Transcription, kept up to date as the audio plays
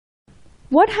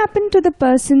What happened to the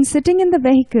person sitting in the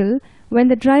vehicle when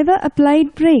the driver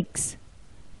applied brakes?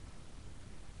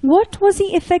 What was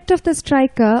the effect of the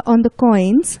striker on the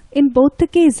coins in both the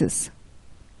cases?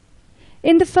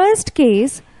 In the first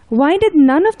case, why did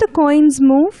none of the coins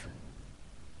move?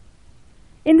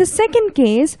 In the second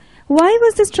case, why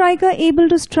was the striker able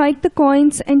to strike the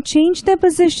coins and change their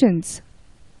positions?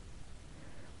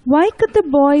 Why could the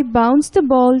boy bounce the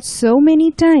ball so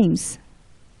many times?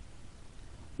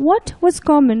 What was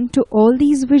common to all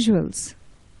these visuals?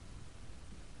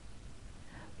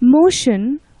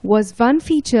 Motion was one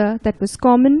feature that was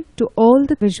common to all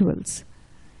the visuals.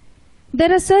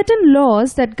 There are certain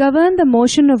laws that govern the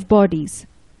motion of bodies.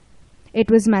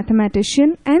 It was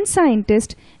mathematician and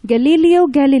scientist Galileo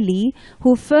Galilei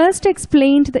who first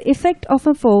explained the effect of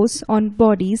a force on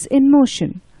bodies in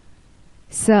motion.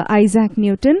 Sir Isaac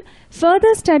Newton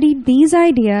further studied these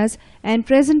ideas and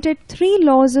presented 3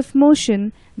 laws of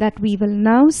motion that we will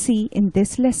now see in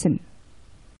this lesson.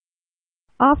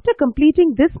 After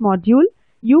completing this module,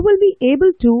 you will be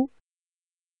able to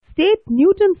state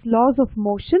Newton's laws of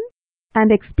motion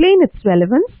and explain its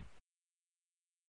relevance,